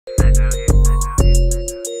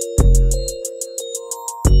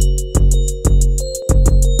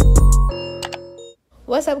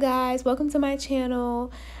What's up, guys? Welcome to my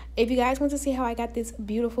channel. If you guys want to see how I got this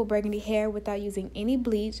beautiful burgundy hair without using any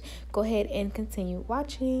bleach, go ahead and continue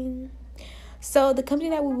watching. So the company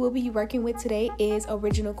that we will be working with today is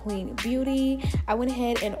Original Queen Beauty. I went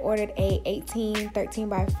ahead and ordered a 18 13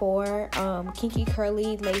 by 4 kinky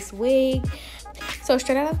curly lace wig. So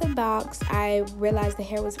straight out of the box, I realized the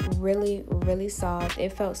hair was really soft.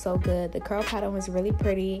 It felt so good. The curl pattern was really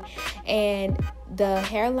pretty, and the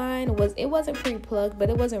hairline wasn't pre-plucked, but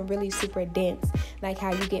it wasn't really super dense like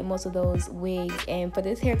how you get most of those wigs. And for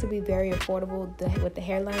this hair to be very affordable, with the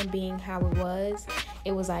hairline being how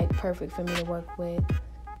it was like perfect for me to work with.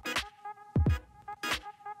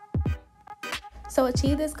 So to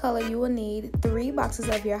achieve this color, you will need 3 boxes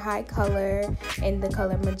of your high color in the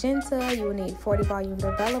color magenta. You will need 40 volume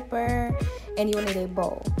developer, and you will need a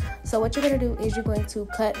bowl. So what you're going to do is you're going to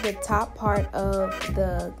cut the top part of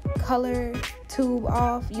the color tube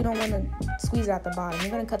off. You don't want to squeeze out the bottom.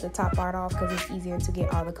 You're going to cut the top part off because it's easier to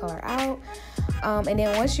get all the color out. And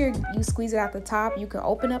then once you squeeze it out the top, you can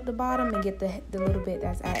open up the bottom and get the little bit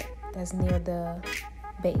that's near the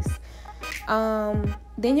base.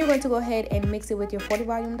 Then you're going to go ahead and mix it with your 40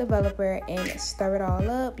 volume developer and stir it all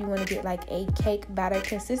up. You want to get like a cake batter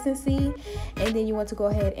consistency, and then you want to go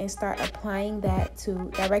ahead and start applying that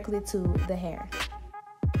directly to the hair.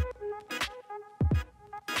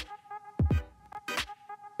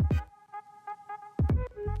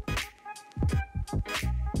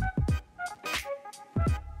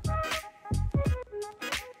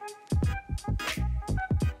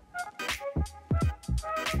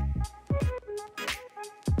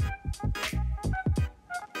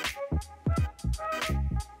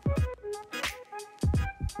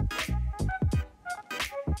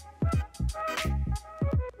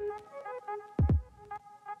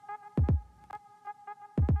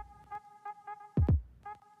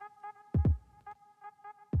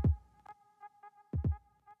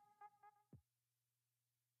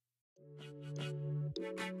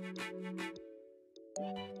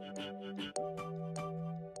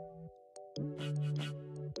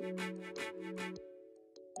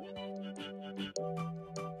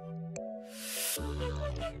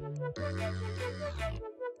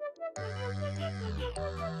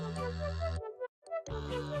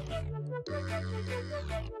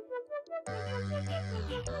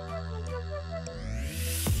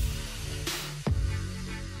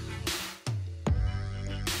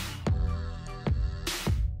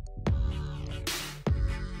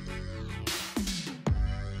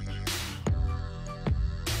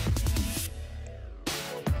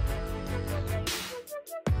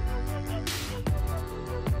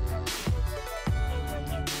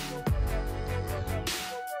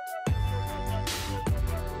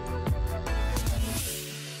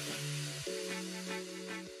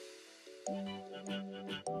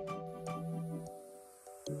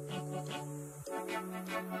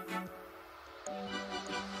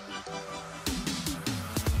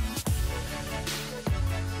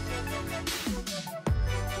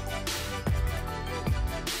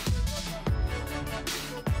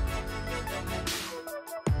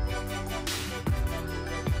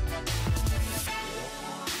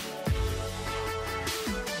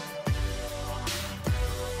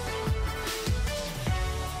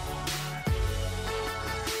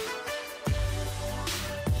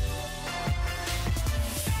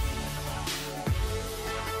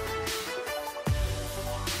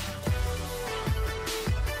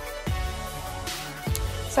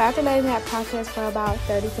 So after letting that process for about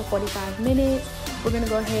 30 to 45 minutes, we're going to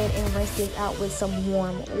go ahead and rinse this out with some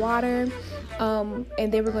warm water. And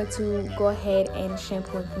then we're going to go ahead and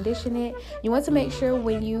shampoo and condition it. You want to make sure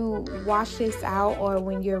when you wash this out, or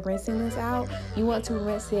when you're rinsing this out, you want to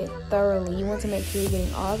rinse it thoroughly. You want to make sure you're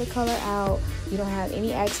getting all the color out. You don't have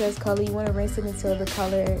any excess color. You want to rinse it until the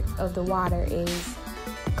color of the water is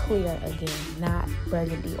clear again, not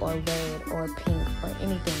burgundy or red or pink or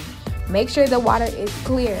anything. Make sure the water is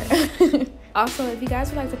clear. Also, if you guys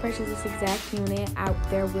would like to purchase this exact unit,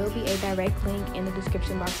 there will be a direct link in the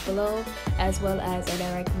description box below, as well as a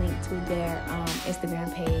direct link to their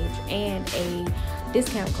Instagram page and a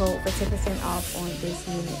discount code for 10% off on this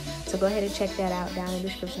unit. So go ahead and check that out down in the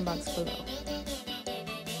description box below.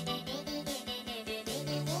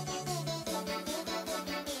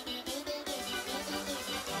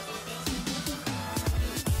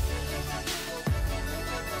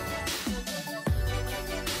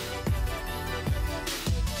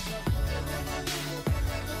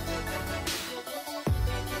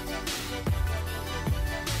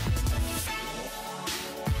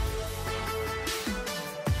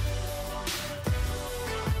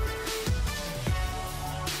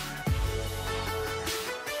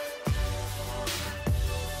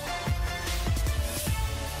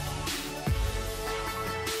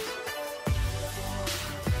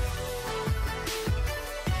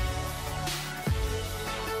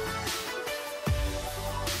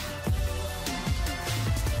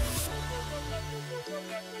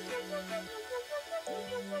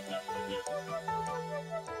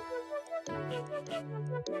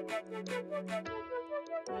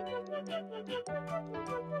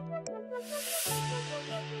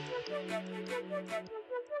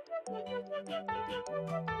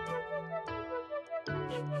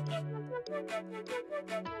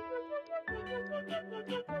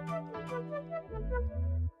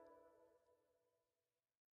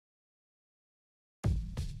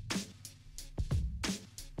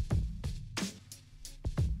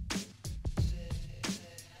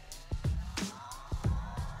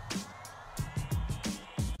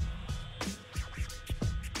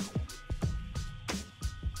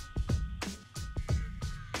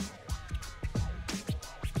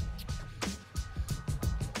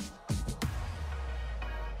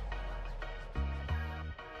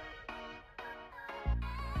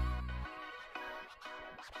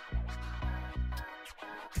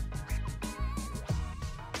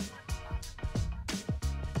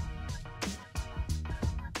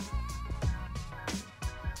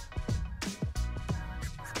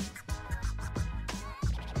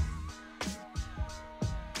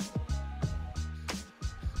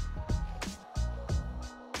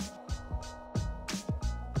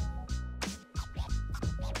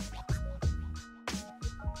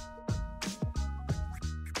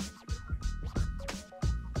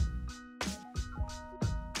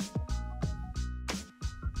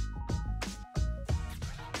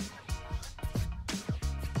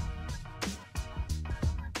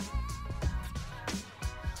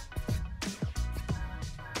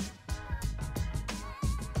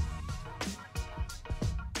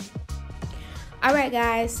 Alright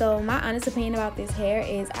guys, so my honest opinion about this hair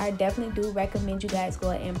is I definitely do recommend you guys go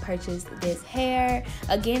ahead and purchase this hair.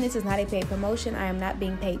 Again, this is not a paid promotion. I am not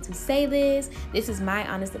being paid to say this. This is my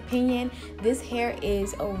honest opinion. This hair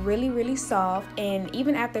is really soft, and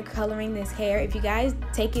even after coloring this hair, if you guys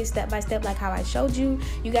take it step by step like how I showed you,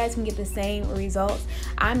 you guys can get the same results.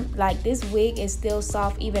 I'm like, this wig is still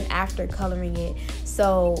soft even after coloring it.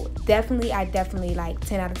 So I definitely like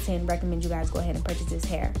 10 out of 10 recommend you guys go ahead and purchase this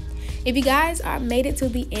hair. If you guys made it to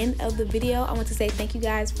the end of the video, I want to say thank you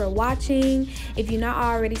guys for watching. If you're not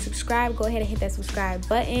already subscribed, go ahead and hit that subscribe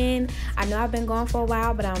button. I know I've been gone for a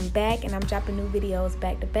while, but I'm back and I'm dropping new videos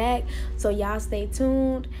back to back. So y'all stay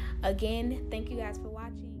tuned. Again, thank you guys for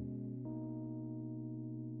watching.